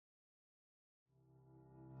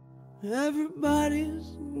Everybody's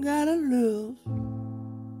gotta live.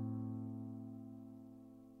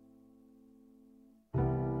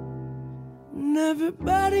 And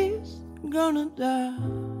everybody's gonna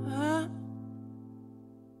die.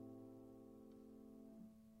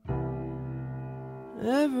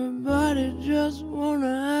 Everybody just wanna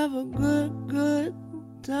have a good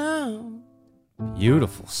time.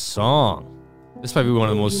 Beautiful song. This might be one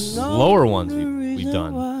of the most slower ones we've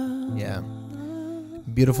done. Yeah.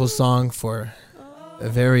 Beautiful song for a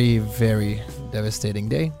very, very devastating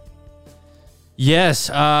day. Yes,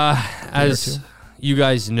 as you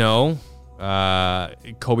guys know,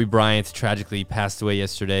 Kobe Bryant tragically passed away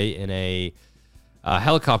yesterday in a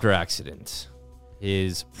helicopter accident.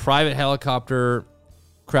 His private helicopter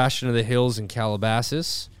crashed into the hills in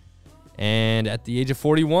Calabasas, and at the age of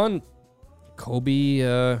 41,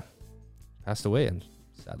 Kobe passed away, and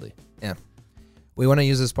sadly. Yeah. We want to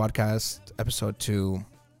use this podcast episode to...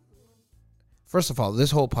 First of all,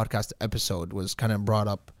 this whole podcast episode was kind of brought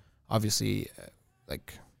up, obviously,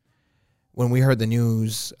 like, when we heard the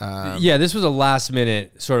news. Yeah, this was a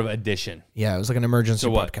last-minute sort of addition. Yeah, it was like an emergency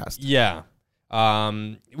podcast. Yeah.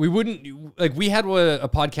 We wouldn't... Like, we had a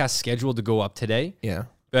podcast scheduled to go up today. Yeah.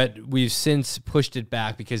 But we've since pushed it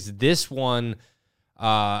back because this one,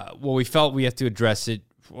 we felt we have to address it,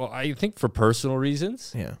 well, I think for personal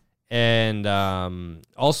reasons. Yeah. And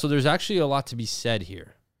also, there's actually a lot to be said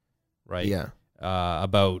here, right? Yeah.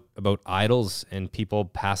 About idols and people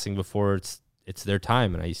passing before it's their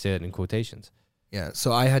time, and I say that in quotations. Yeah.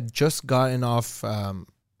 So I had just gotten off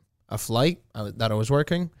a flight that I was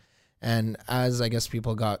working, and as I guess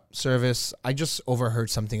people got service, I just overheard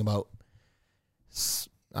something about,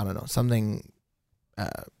 I don't know, something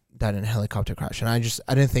that in a helicopter crash, and I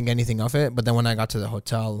didn't think anything of it. But then when I got to the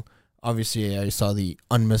hotel, obviously I saw the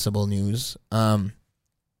unmissable news,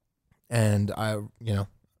 and I,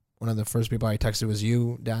 one of the first people I texted was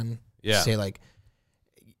you, Dan. Yeah. To say, like,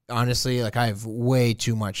 honestly, like, I have way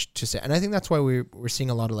too much to say, and I think that's why we're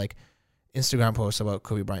seeing a lot of like Instagram posts about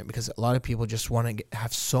Kobe Bryant, because a lot of people just want to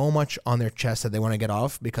have so much on their chest that they want to get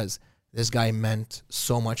off, because this guy meant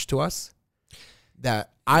so much to us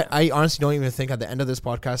that I honestly don't even think at the end of this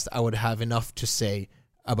podcast I would have enough to say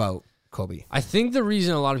about Kobe. I think the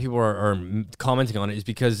reason a lot of people are commenting on it is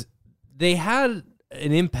because they had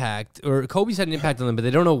an impact, or Kobe's had an impact on them, but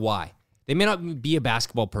they don't know why. They may not be a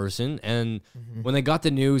basketball person, and when they got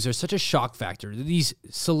the news, there's such a shock factor. These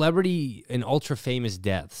celebrity and ultra-famous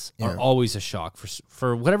deaths are always a shock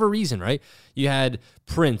for whatever reason, right? You had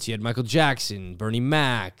Prince, you had Michael Jackson, Bernie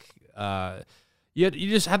Mac. You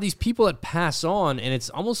just have these people that pass on, and it's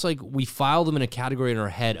almost like we file them in a category in our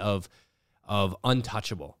head of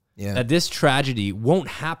untouchable. Yeah. That this tragedy won't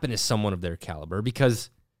happen to someone of their caliber because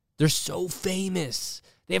they're so famous.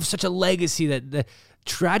 They have such a legacy that the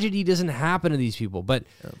tragedy doesn't happen to these people, but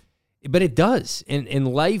it does.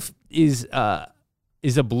 And life is a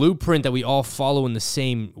blueprint that we all follow in the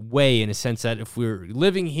same way, in a sense that if we're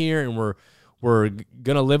living here and we're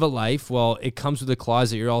gonna live a life, well, it comes with a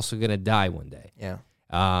clause that you're also gonna die one day. Yeah.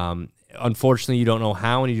 Unfortunately, you don't know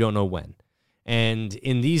how and you don't know when. And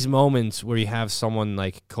in these moments where you have someone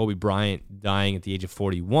like Kobe Bryant dying at the age of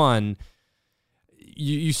 41,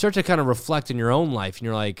 you start to kind of reflect in your own life, and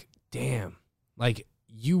you're like, damn, like,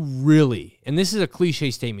 you really, and this is a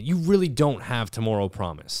cliche statement, you really don't have tomorrow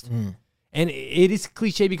promised. And it is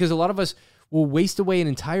cliche because a lot of us will waste away an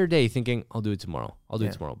entire day thinking, I'll do it tomorrow. I'll do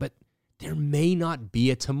it tomorrow. But there may not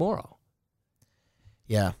be a tomorrow.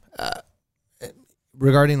 Yeah.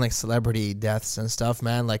 Regarding like celebrity deaths and stuff,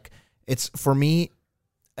 man, like, it's, for me,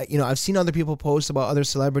 I've seen other people post about other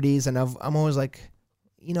celebrities, and I'm always like,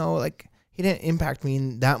 like, he didn't impact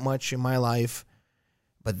me that much in my life.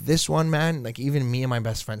 But this one, man, like, even me and my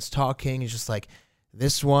best friends talking, it's just like,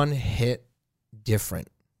 this one hit different.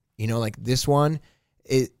 Like, this one,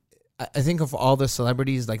 I think of all the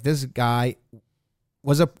celebrities, like, this guy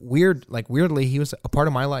was weirdly, he was a part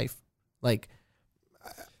of my life. Like,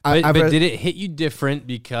 but did it hit you different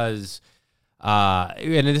because,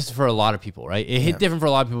 and this is for a lot of people, right? It hit different for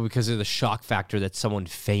a lot of people because of the shock factor that someone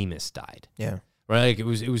famous died. Yeah. Right? Like,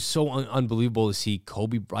 it was so unbelievable to see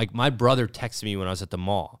Kobe. Like, my brother texted me when I was at the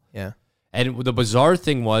mall. Yeah. And the bizarre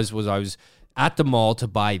thing was I was at the mall to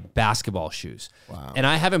buy basketball shoes. Wow. And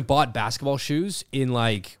I haven't bought basketball shoes in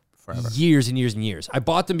like forever. Years and years and years. I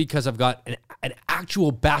bought them because I've got an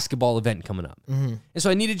actual basketball event coming up. Mm-hmm. And so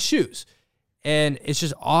I needed shoes. And it's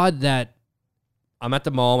just odd that I'm at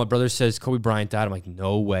the mall. My brother says Kobe Bryant died. I'm like,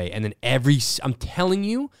 no way. And then I'm telling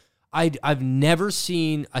you, I've never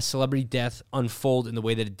seen a celebrity death unfold in the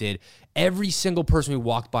way that it did. Every single person we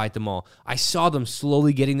walked by at the mall, I saw them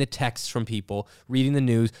slowly getting the texts from people, reading the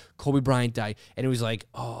news. Kobe Bryant died, and it was like,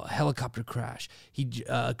 oh, helicopter crash.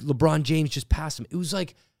 LeBron James just passed him.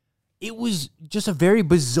 It was just a very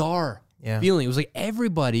bizarre feeling. It was like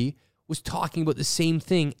everybody was talking about the same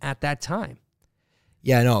thing at that time.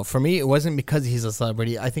 Yeah, no, for me, it wasn't because he's a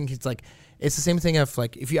celebrity. I think it's like, it's the same thing of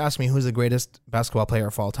like, if you ask me who's the greatest basketball player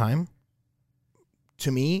of all time, to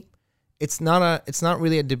me, it's not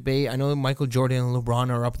really a debate. I know Michael Jordan and LeBron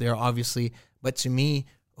are up there, obviously, but to me,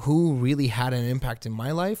 who really had an impact in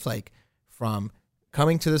my life, like from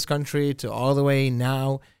coming to this country to all the way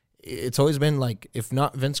now, it's always been like, if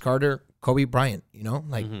not Vince Carter, Kobe Bryant, you know?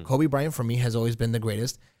 Like, Kobe Bryant for me has always been the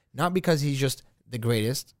greatest, not because he's just the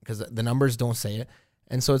greatest, because the numbers don't say it.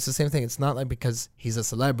 And so it's the same thing. It's not like because he's a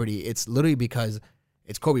celebrity. It's literally because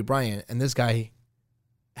it's Kobe Bryant. And this guy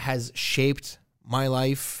has shaped my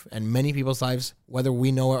life and many people's lives, whether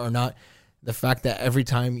we know it or not. The fact that every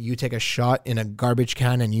time you take a shot in a garbage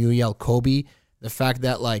can and you yell Kobe, the fact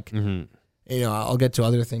that like, you know, I'll get to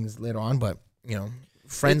other things later on, but, you know,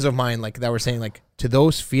 friends of mine like that were saying like, to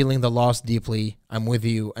those feeling the loss deeply, I'm with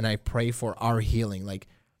you and I pray for our healing. Like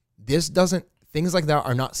things like that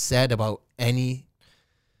are not said about any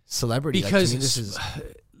celebrity, because like, this is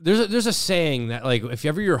there's a saying that like if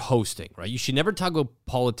ever you're hosting, right, you should never talk about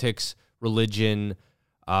politics, religion,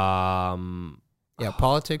 politics,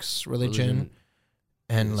 religion,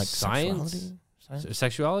 and like science,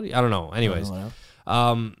 sexuality. I don't know. Anyways,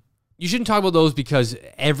 you shouldn't talk about those because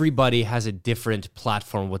everybody has a different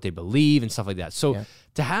platform, what they believe and stuff like that. So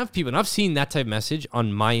to have people, and I've seen that type of message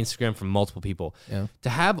on my Instagram from multiple people, to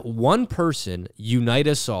have one person unite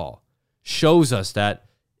us all shows us that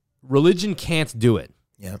religion can't do it.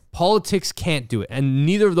 Yeah. Politics can't do it. And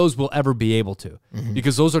neither of those will ever be able to,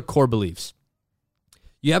 because those are core beliefs.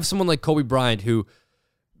 You have someone like Kobe Bryant who,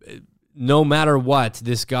 no matter what,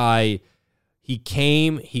 this guy, he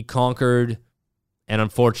came, he conquered, and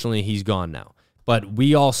unfortunately he's gone now. But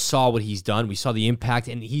we all saw what he's done. We saw the impact,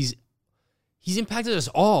 and he's impacted us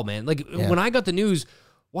all, man. Like when I got the news,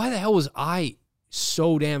 why the hell was I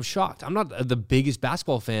so damn shocked? I'm not the biggest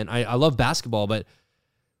basketball fan. I love basketball, but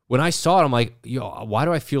when I saw it, I'm like, yo, why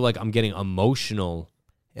do I feel like I'm getting emotional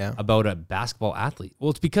about a basketball athlete? Well,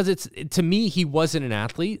 it's because to me, he wasn't an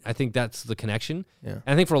athlete. I think that's the connection. Yeah. And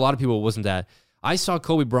I think for a lot of people, it wasn't that. I saw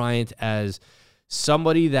Kobe Bryant as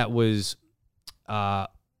somebody that was a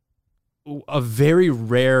very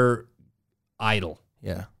rare idol.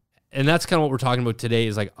 Yeah. And that's kind of what we're talking about today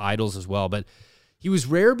is like idols as well. But he was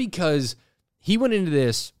rare because he went into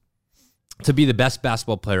this to be the best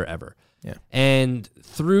basketball player ever. Yeah. And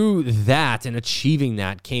through that and achieving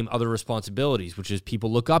that came other responsibilities, which is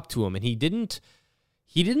people look up to him. And he didn't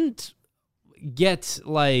get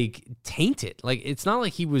like tainted. Like it's not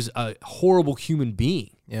like he was a horrible human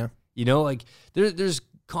being. Yeah. You know, like there's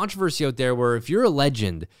controversy out there where if you're a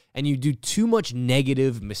legend and you do too much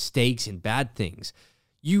negative mistakes and bad things,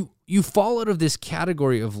 you fall out of this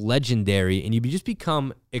category of legendary and you just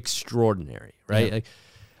become extraordinary, right? Yeah.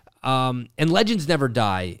 Like, and legends never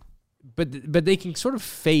die. But they can sort of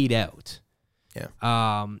fade out.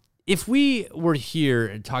 Yeah. If we were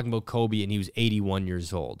here talking about Kobe and he was 81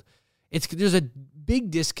 years old, there's a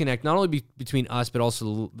big disconnect not only between us but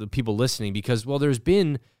also the people listening because there's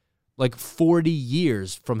been like 40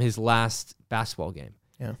 years from his last basketball game.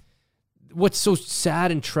 Yeah. What's so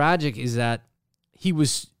sad and tragic is that he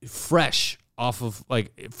was fresh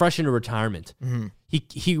into retirement. Mm-hmm.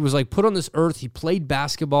 He was like put on this earth. He played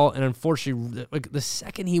basketball, and unfortunately, like the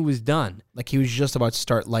second he was done, like he was just about to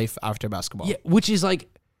start life after basketball. Yeah, which is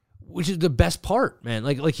the best part, man.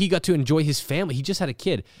 Like he got to enjoy his family. He just had a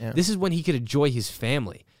kid. Yeah. This is when he could enjoy his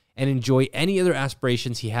family and enjoy any other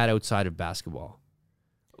aspirations he had outside of basketball.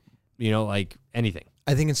 You know, like anything.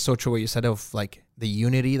 I think it's so true what you said of like the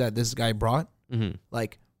unity that this guy brought. Mm-hmm.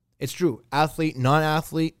 Like it's true, athlete,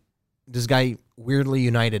 non-athlete. This guy weirdly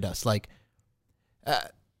united us. Like,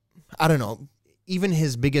 I don't know. Even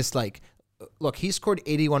his biggest, like, look, he scored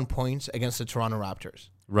 81 points against the Toronto Raptors.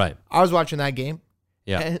 Right. I was watching that game.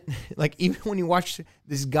 Yeah. And, like, even when you watch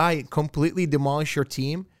this guy completely demolish your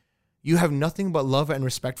team, you have nothing but love and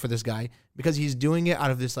respect for this guy because he's doing it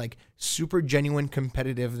out of this, like, super genuine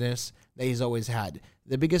competitiveness that he's always had.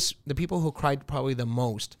 The people who cried probably the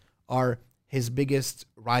most are his biggest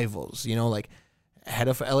rivals, you know, like, head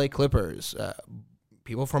of LA Clippers,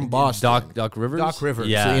 people from Boston. Doc Rivers? Doc Rivers.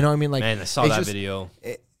 Yeah. So, you know what I mean? Like, man, I saw that video.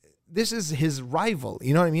 This is his rival.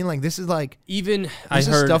 You know what I mean? Like, this is like... Even... This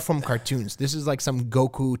is stuff from cartoons. This is like some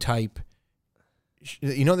Goku type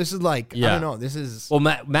this is like, I don't know. This is. Well,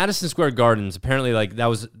 Madison Square Gardens, apparently, like,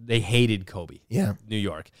 they hated Kobe. Yeah. New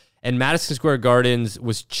York. And Madison Square Gardens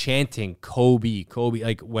was chanting Kobe,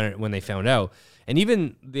 like, when they found out. And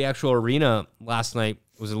even the actual arena last night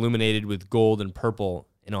was illuminated with gold and purple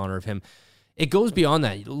in honor of him. It goes beyond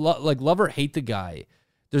that. Like, love or hate the guy,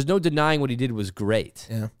 there's no denying what he did was great.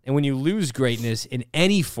 Yeah. And when you lose greatness in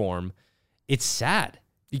any form, it's sad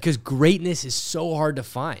because greatness is so hard to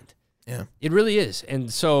find. Yeah. It really is.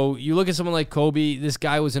 And so you look at someone like Kobe, this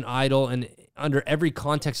guy was an idol, and under every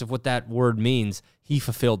context of what that word means, he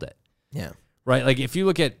fulfilled it. Yeah. Right? Like, if you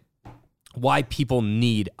look at why people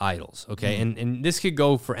need idols, okay? And this could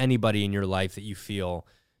go for anybody in your life that you feel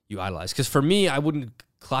you idolize. Because for me, I wouldn't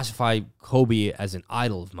classify Kobe as an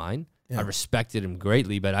idol of mine. Yeah. I respected him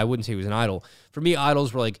greatly, but I wouldn't say he was an idol. For me,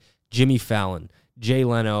 idols were like Jimmy Fallon, Jay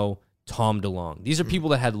Leno, Tom DeLonge. These are people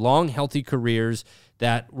that had long, healthy careers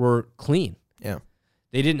that were clean. Yeah.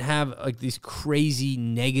 They didn't have like these crazy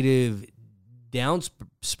negative down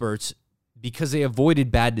spurts because they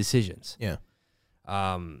avoided bad decisions. Yeah.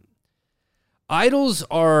 Idols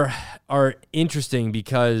are interesting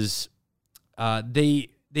because they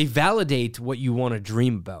validate what you want to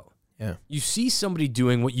dream about. Yeah. You see somebody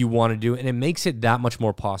doing what you want to do, and it makes it that much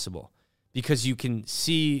more possible because you can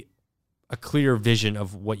see a clear vision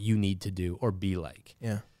of what you need to do or be like.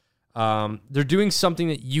 Yeah. They're doing something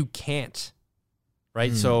that you can't,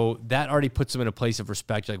 right? So that already puts them in a place of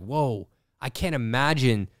respect. Like, whoa, I can't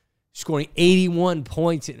imagine scoring 81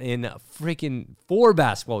 points in freaking 4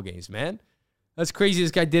 basketball games, man. That's crazy.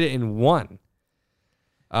 This guy did it in 1.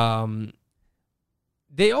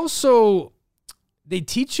 They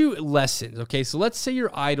teach you lessons, okay? So let's say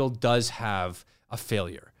your idol does have a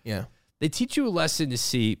failure. Yeah. They teach you a lesson to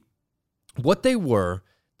see what they were.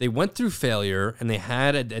 They went through failure, and they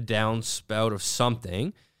had a down spout of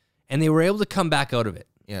something, and they were able to come back out of it.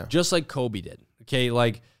 Yeah. Just like Kobe did, okay?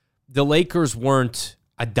 Like, the Lakers weren't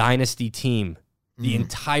a dynasty team the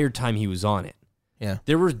entire time he was on it. Yeah.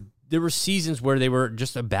 There were seasons where they were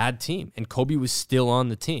just a bad team, and Kobe was still on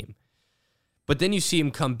the team. But then you see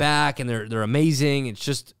him come back, and they're amazing. It's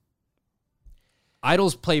just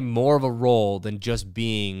idols play more of a role than just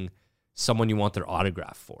being someone you want their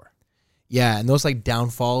autograph for. Yeah, and those like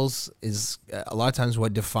downfalls is a lot of times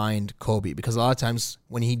what defined Kobe, because a lot of times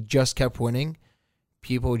when he just kept winning,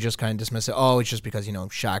 people just kind of dismiss it. Oh, it's just because,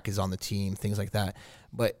 Shaq is on the team, things like that.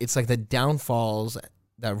 But it's like the downfalls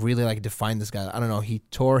that really like define this guy. I don't know. He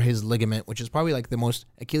tore his ligament, which is probably like the most,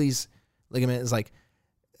 Achilles ligament is like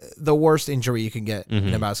the worst injury you can get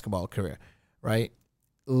in a basketball career, right?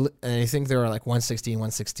 And I think there were like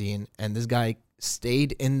 116, and this guy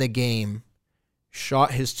stayed in the game,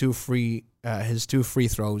 shot his two free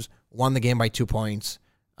throws, won the game by 2 points,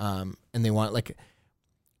 and they won. Like,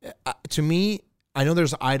 to me, I know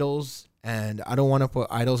there's idols, and I don't want to put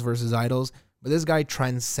idols versus idols, but this guy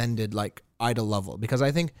transcended like idol level, because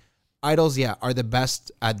I think idols, are the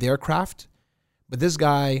best at their craft, but this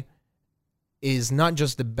guy is not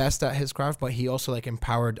just the best at his craft, but he also like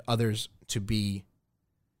empowered others to be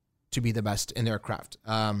the best in their craft.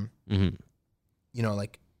 Like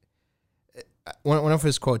one of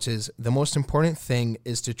his quotes is, "The most important thing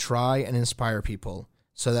is to try and inspire people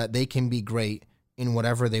so that they can be great in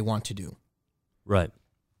whatever they want to do." Right.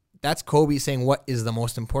 That's Kobe saying what is the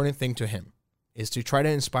most important thing to him is to try to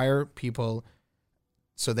inspire people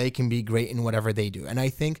so they can be great in whatever they do. And I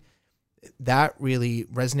think that really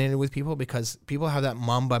resonated with people, because people have that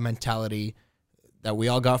Mamba mentality that we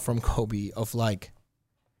all got from Kobe of like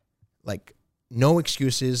no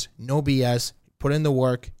excuses, no BS, put in the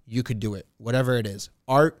work, you could do it. Whatever it is,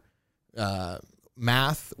 art,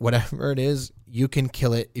 math, whatever it is, you can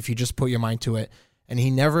kill it if you just put your mind to it. And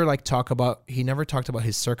he never talked about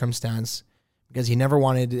his circumstance, because he never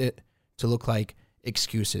wanted it to look like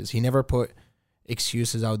excuses. He never put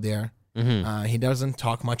excuses out there. He doesn't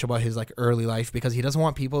talk much about his like early life, because he doesn't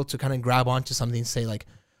want people to kind of grab onto something and say like,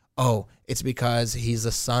 oh, it's because he's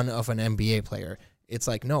the son of an NBA player. It's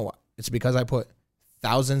like, no, it's because I put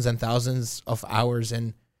thousands and thousands of hours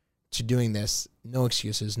into doing this. No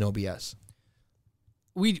excuses, no BS.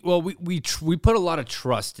 We put a lot of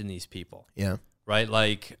trust in these people. Yeah. Right?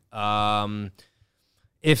 Like,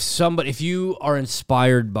 if you are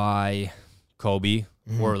inspired by Kobe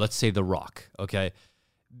or let's say The Rock, okay,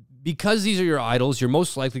 because these are your idols, you're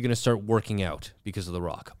most likely going to start working out because of The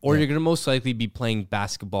Rock, or you're going to most likely be playing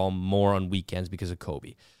basketball more on weekends because of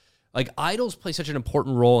Kobe. Like, idols play such an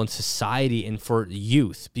important role in society and for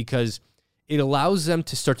youth, because it allows them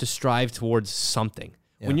to start to strive towards something.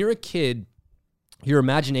 Yeah. When you're a kid, your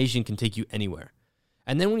imagination can take you anywhere.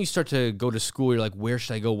 And then when you start to go to school, you're like, where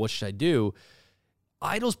should I go? What should I do?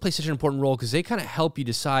 idols play such an important role because they kind of help you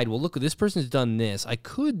decide, well, look, this person's done this. I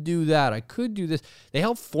could do that. I could do this. They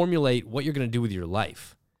help formulate what you're going to do with your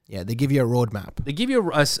life. Yeah, they give you a roadmap. They give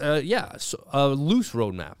you a loose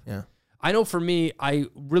roadmap. Yeah. I know for me, I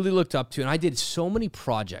really looked up to, and I did so many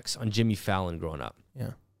projects on Jimmy Fallon growing up.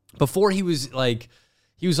 Yeah. Before he was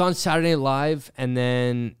on Saturday Night Live, and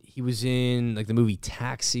then he was in like the movie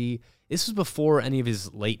Taxi. This was before any of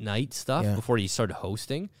his late night stuff, before he started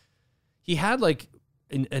hosting. He had like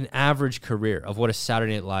an average career of what a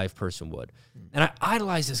Saturday Night Live person would. And I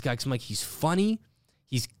idolize this guy because I'm like, he's funny,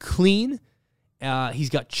 he's clean, he's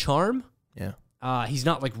got charm. Yeah. He's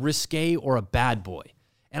not like risque or a bad boy.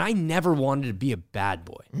 And I never wanted to be a bad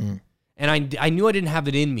boy. And I knew I didn't have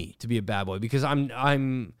it in me to be a bad boy because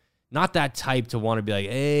I'm not that type to want to be like,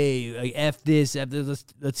 hey, like, F this,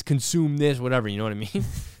 let's consume this, whatever. You know what I mean?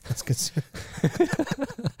 That's good.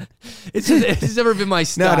 It's never been my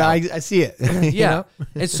style. No, I see it. Yeah. You know?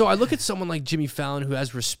 And so I look at someone like Jimmy Fallon who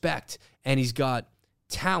has respect and he's got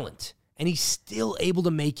talent and he's still able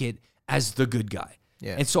to make it as the good guy.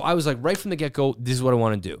 Yeah. And so I was like, right from the get-go, this is what I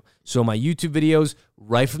want to do. So my YouTube videos,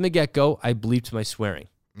 right from the get-go, I bleeped my swearing,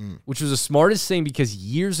 which was the smartest thing because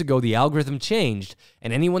years ago, the algorithm changed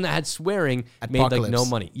and anyone that had swearing made like no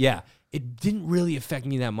money. Yeah. It didn't really affect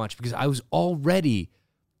me that much because I was already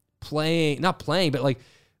not playing, but like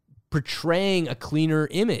portraying a cleaner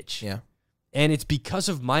image. Yeah. And it's because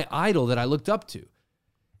of my idol that I looked up to.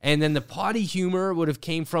 And then the potty humor would have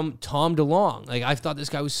came from Tom DeLonge. Like, I thought this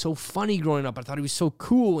guy was so funny growing up. I thought he was so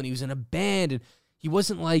cool, and he was in a band, and he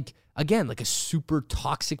wasn't like, again, like a super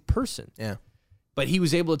toxic person. Yeah. But he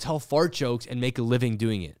was able to tell fart jokes and make a living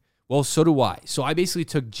doing it. Well, so do I. So I basically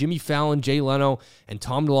took Jimmy Fallon, Jay Leno, and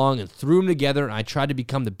Tom DeLonge and threw them together, and I tried to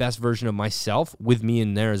become the best version of myself with me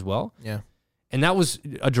in there as well. Yeah. And that was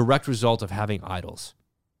a direct result of having idols.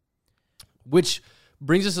 Which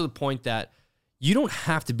brings us to the point that you don't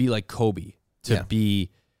have to be like Kobe to be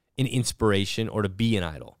an inspiration or to be an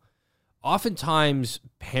idol. Oftentimes,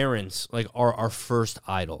 parents like are our first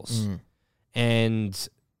idols. And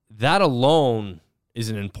that alone is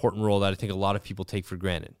an important role that I think a lot of people take for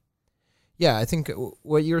granted. Yeah, I think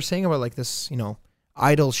what you were saying about like this,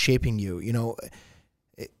 idols shaping you,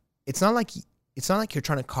 it's not like you're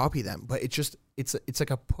trying to copy them, but it's like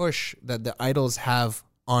a push that the idols have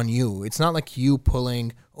on you. It's not like you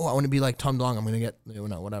pulling, I want to be like Tom DeLonge, I'm going to get,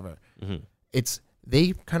 whatever. It's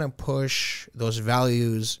they kind of push those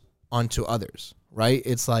values onto others, right?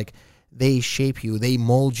 It's like they shape you, they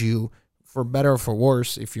mold you for better or for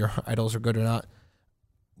worse, if your idols are good or not.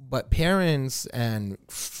 But parents and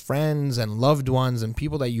friends and loved ones and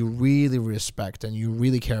people that you really respect and you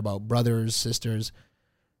really care about, brothers, sisters,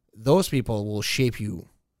 those people will shape you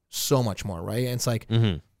so much more, right? And it's like,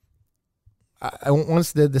 I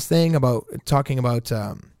once did this thing about talking about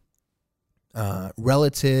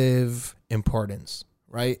relative importance,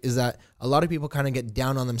 right? Is that a lot of people kind of get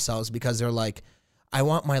down on themselves because they're like, I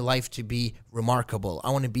want my life to be remarkable.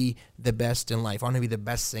 I want to be the best in life. I want to be the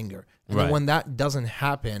best singer. And then when that doesn't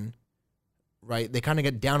happen, right, they kind of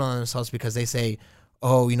get down on themselves because they say,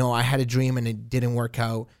 I had a dream and it didn't work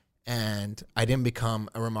out and I didn't become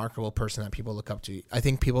a remarkable person that people look up to. I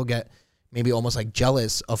think people get maybe almost like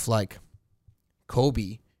jealous of like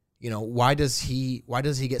Kobe. Why does he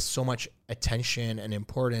get so much attention and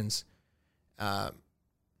importance? I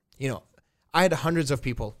had hundreds of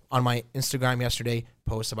people on my Instagram yesterday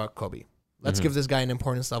post about Kobe. Let's give this guy an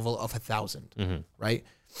importance level of 1,000, right?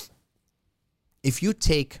 If you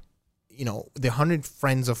take, the 100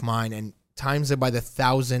 friends of mine and times it by the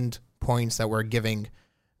 1,000 points that we're giving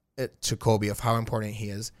it to Kobe of how important he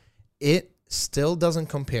is, it still doesn't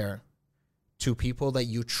compare to people that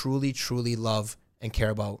you truly, truly love and care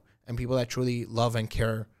about and people that truly love and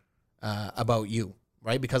care about you,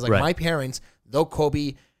 right? Because my parents, though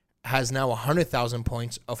Kobe has now 100,000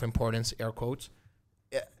 points of importance, air quotes,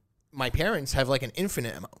 my parents have like an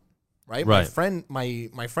infinite amount, right?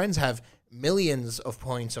 My friends have millions of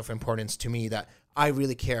points of importance to me that I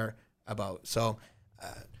really care about. So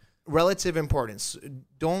relative importance.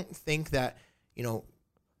 Don't think that,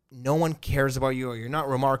 no one cares about you or you're not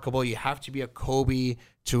remarkable. You have to be a Kobe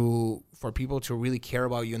for people to really care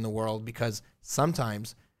about you in the world, because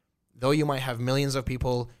sometimes, though you might have millions of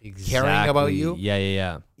people caring about you,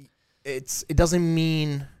 it doesn't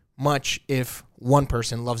mean much if one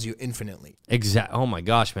person loves you infinitely. Exactly. Oh my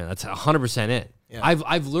gosh, man, that's 100% it. Yeah.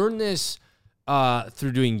 I've learned this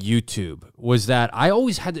through doing YouTube. Was that I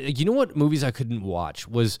always had to, what movies I couldn't watch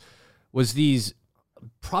was these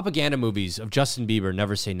propaganda movies of Justin Bieber,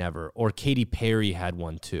 Never Say Never, or Katy Perry had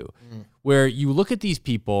one too, where you look at these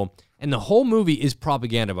people, and the whole movie is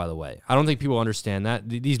propaganda, by the way. I don't think people understand that.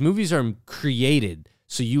 These movies are created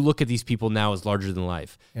so you look at these people now as larger than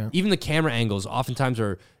life. Yeah. Even the camera angles oftentimes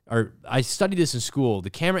are, I studied this in school, the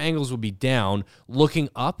camera angles will be down, looking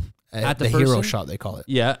up at the person. hero shot, they call it.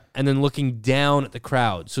 Yeah, and then looking down at the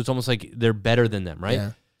crowd. So it's almost like they're better than them, right?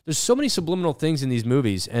 Yeah. There's so many subliminal things in these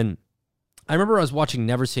movies, and I remember I was watching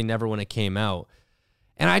Never Say Never when it came out,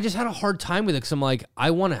 and I just had a hard time with it because I'm like,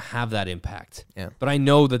 I want to have that impact. Yeah. But I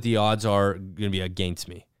know that the odds are going to be against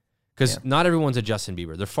me because not everyone's a Justin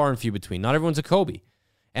Bieber. They're far and few between. Not everyone's a Kobe.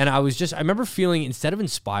 And I remember feeling, instead of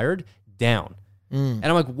inspired, down. And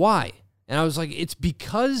I'm like, why? And I was like, it's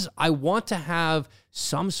because I want to have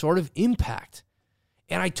some sort of impact.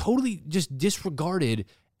 And I totally just disregarded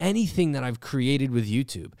anything that I've created with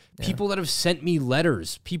YouTube. Yeah. People that have sent me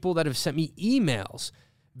letters, people that have sent me emails,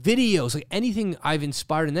 videos, like anything I've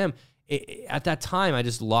inspired in them. At that time, I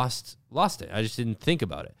just lost it. I just didn't think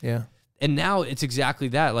about it. Yeah. And now it's exactly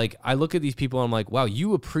that. Like, I look at these people and I'm like, wow,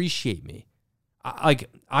 you appreciate me.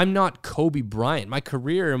 I'm not Kobe Bryant. My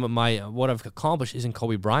career and what I've accomplished isn't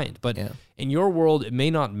Kobe Bryant. But in your world, it may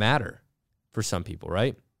not matter for some people,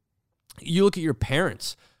 right? You look at your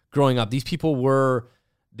parents growing up. These people were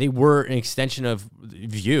an extension of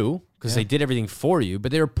you because they did everything for you,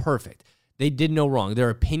 but they were perfect. They did no wrong. Their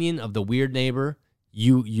opinion of the weird neighbor,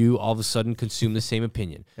 you all of a sudden consume the same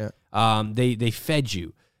opinion. Yeah. They fed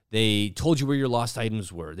you. They told you where your lost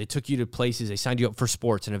items were. They took you to places. They signed you up for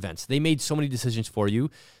sports and events. They made so many decisions for you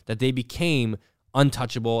that they became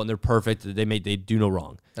untouchable and they're perfect. They do no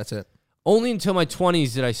wrong. That's it. Only until my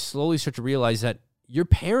 20s did I slowly start to realize that your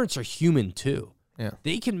parents are human too. Yeah.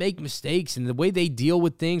 They can make mistakes, and the way they deal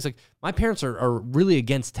with things, like my parents are really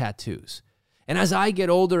against tattoos. And as I get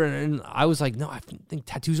older, and I was like, no, I think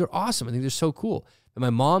tattoos are awesome. I think they're so cool. But my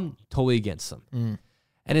mom, totally against them.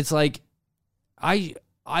 And it's like,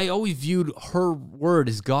 I always viewed her word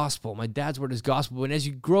as gospel, my dad's word as gospel. And as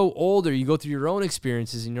you grow older, you go through your own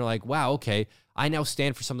experiences and you're like, wow, okay, I now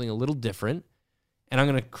stand for something a little different and I'm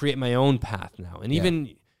going to create my own path now. And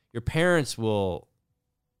even your parents won't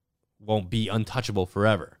be untouchable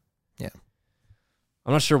forever. Yeah.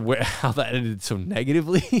 I'm not sure how that ended so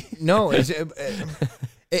negatively. No,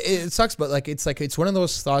 it sucks, but it's one of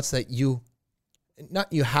those thoughts that you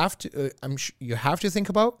have to think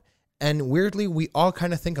about. And weirdly, we all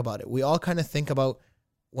kind of think about it. We all kind of think about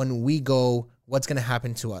when we go, what's going to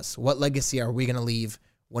happen to us? What legacy are we going to leave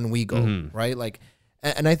when we go, right? Like,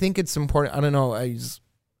 and I think it's important. I don't know. I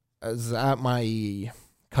was at my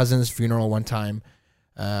cousin's funeral one time,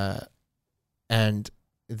 and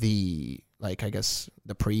the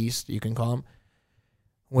priest, you can call him,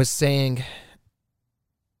 was saying,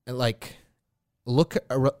 like, look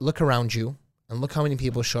around you and look how many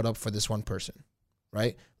people showed up for this one person.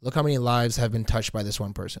 Right? Look how many lives have been touched by this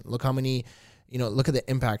one person. Look how many, look at the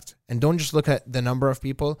impact. And don't just look at the number of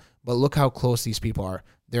people, but look how close these people are.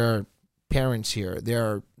 There are parents here. There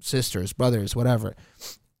are sisters, brothers, whatever.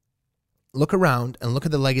 Look around and look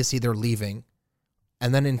at the legacy they're leaving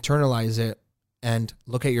and then internalize it and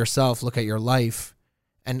look at yourself, look at your life,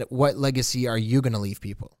 and what legacy are you going to leave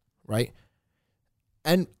people, right?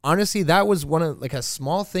 And honestly, that was one of, a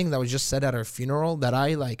small thing that was just said at our funeral that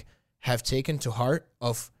I, have taken to heart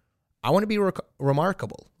of, I want to be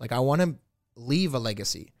remarkable. I want to leave a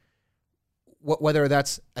legacy. Whether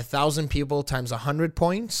that's 1,000 people times 100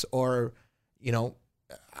 points or,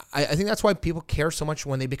 I think that's why people care so much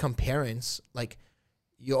when they become parents.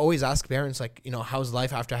 You always ask parents, how's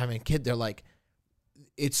life after having a kid? They're like,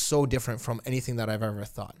 it's so different from anything that I've ever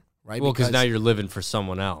thought, right? Well, because now you're living for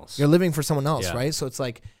someone else. You're living for someone else, right? So it's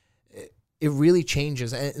it really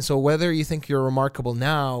changes. And so whether you think you're remarkable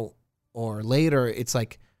now or later, it's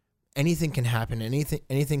anything can happen,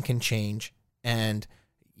 anything can change. And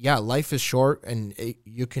life is short and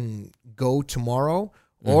you can go tomorrow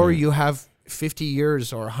or you have 50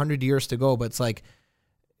 years or 100 years to go, but it's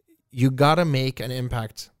you got to make an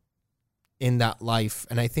impact in that life.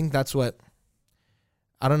 And I think that's what,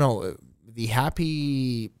 I don't know, the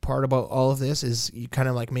happy part about all of this is you kind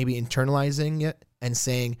of maybe internalizing it and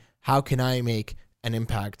saying, how can I make an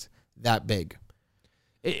impact that big?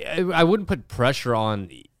 I wouldn't put pressure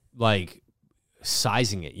on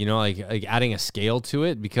sizing it, like adding a scale to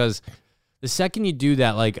it, because the second you do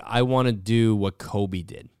that, I want to do what Kobe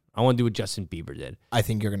did. I want to do what Justin Bieber did. I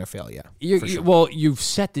think you're going to fail, yeah. Sure. Well, you've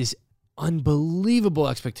set this unbelievable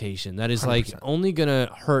expectation that is 100%. Only going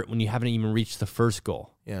to hurt when you haven't even reached the first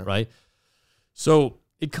goal, right? So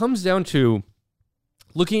it comes down to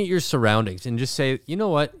looking at your surroundings and just say, you know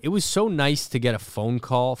what? It was so nice to get a phone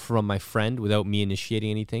call from my friend without me initiating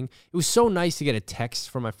anything. It was so nice to get a text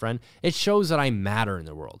from my friend. It shows that I matter in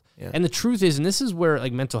the world. Yeah. And the truth is, and this is where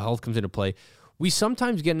like mental health comes into play, we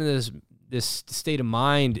sometimes get into this state of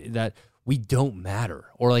mind that we don't matter,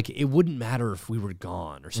 or like it wouldn't matter if we were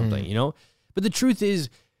gone or something, you know? But the truth is,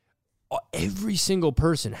 every single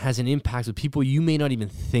person has an impact with people you may not even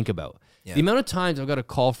think about. Yeah. The amount of times I've got a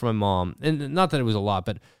call from my mom, and not that it was a lot,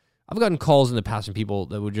 but I've gotten calls in the past from people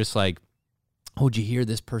that were just like, oh, did you hear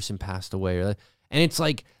this person passed away? And it's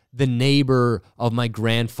like the neighbor of my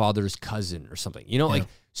grandfather's cousin or something, you know, like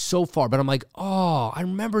so far. But I'm like, oh, I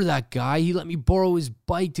remember that guy. He let me borrow his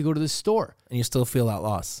bike to go to the store. And you still feel that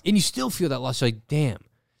loss. And you still feel that loss. You're like, damn.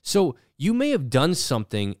 So you may have done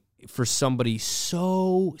something for somebody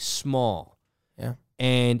so small. Yeah.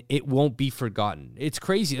 And it won't be forgotten. It's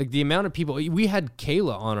crazy. Like the amount of people, we had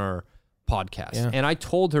Kayla on our podcast, and I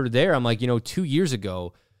told her there, I'm like, 2 years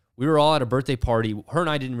ago, we were all at a birthday party. Her and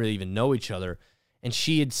I didn't really even know each other. And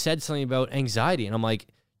she had said something about anxiety. And I'm like,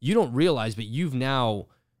 you don't realize, but you've now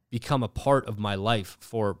become a part of my life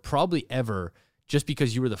for probably ever, just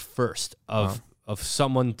because you were the first of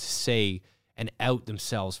someone to say and out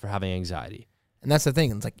themselves for having anxiety. And that's the thing.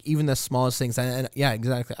 It's like even the smallest things. And yeah,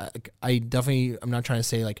 exactly. I definitely, I'm not trying to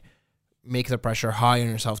say like make the pressure high on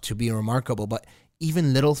yourself to be remarkable, but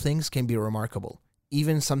even little things can be remarkable.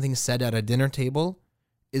 Even something said at a dinner table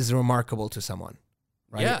is remarkable to someone,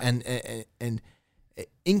 right? Yeah. And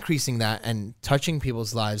increasing that and touching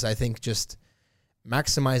people's lives, I think just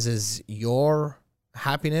maximizes your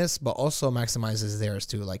happiness, but also maximizes theirs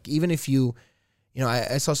too. Like even if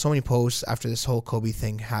I saw so many posts after this whole Kobe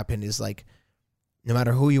thing happened, is like, no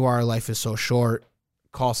matter who you are, life is so short.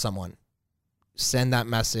 Call someone. Send that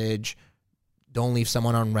message. Don't leave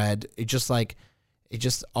someone on red. It's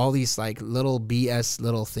just all these like little BS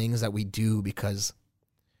little things that we do because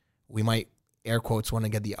we might, air quotes, want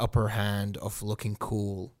to get the upper hand of looking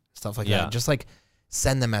cool, stuff like that. Just like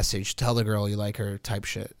send the message, tell the girl you like her type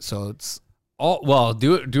shit. So it's...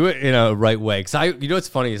 do it in a right way. Cause what's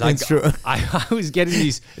funny is I was getting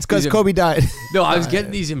these. It's because Kobe died. No, I was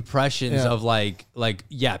getting these impressions of like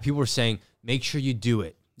people were saying, make sure you do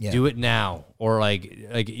it, do it now, or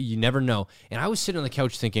like you never know. And I was sitting on the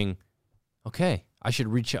couch thinking, okay, I should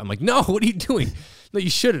reach out. I'm like, no, what are you doing? No,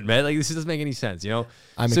 you shouldn't, man. Like this doesn't make any sense, you know.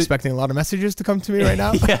 I'm expecting a lot of messages to come to me right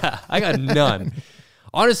now. Yeah, I got none.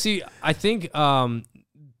 Honestly, I think to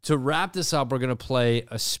wrap this up, we're gonna play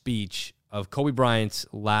a speech of Kobe Bryant's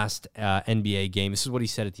last NBA game. This is what he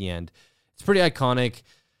said at the end. It's pretty iconic.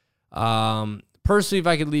 Personally, if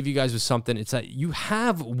I could leave you guys with something, it's that you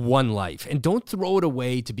have one life, and don't throw it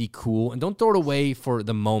away to be cool, and don't throw it away for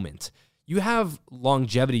the moment. You have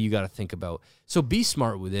longevity you got to think about. So be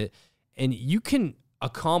smart with it, and you can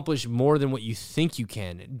accomplish more than what you think you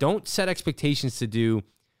can. Don't set expectations to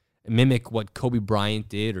mimic what Kobe Bryant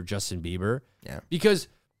did or Justin Bieber. Yeah. Because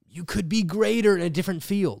you could be greater in a different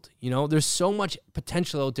field. There's so much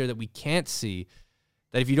potential out there that we can't see,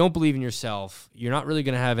 that if you don't believe in yourself, you're not really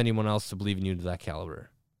going to have anyone else to believe in you to that caliber.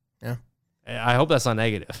 Yeah. I hope that's not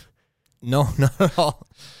negative. No, not at all.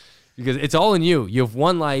 Because it's all in you. You have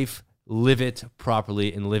one life, live it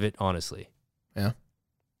properly and live it honestly. Yeah.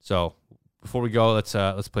 So before we go, let's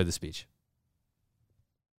play the speech.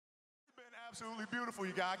 It's been absolutely beautiful,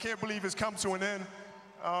 you guys. I can't believe it's come to an end.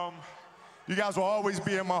 You guys will always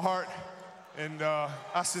be in my heart, and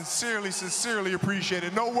I sincerely appreciate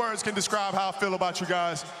it. No words can describe how I feel about you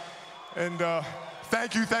guys. And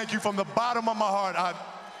thank you from the bottom of my heart. I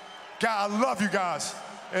love you guys,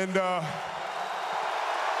 and I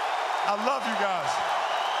love you guys.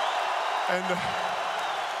 And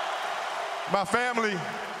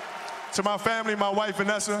to my family, my wife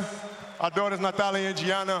Vanessa, our daughters Natalia and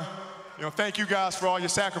Gianna, thank you guys for all your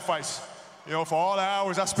sacrifice. For all the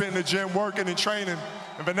hours I spent in the gym working and training,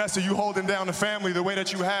 and Vanessa, you holding down the family the way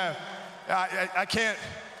that you have. I can't,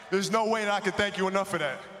 there's no way that I could thank you enough for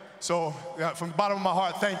that. So from the bottom of my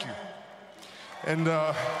heart, thank you. And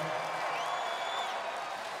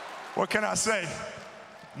what can I say?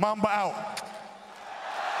 Mamba out.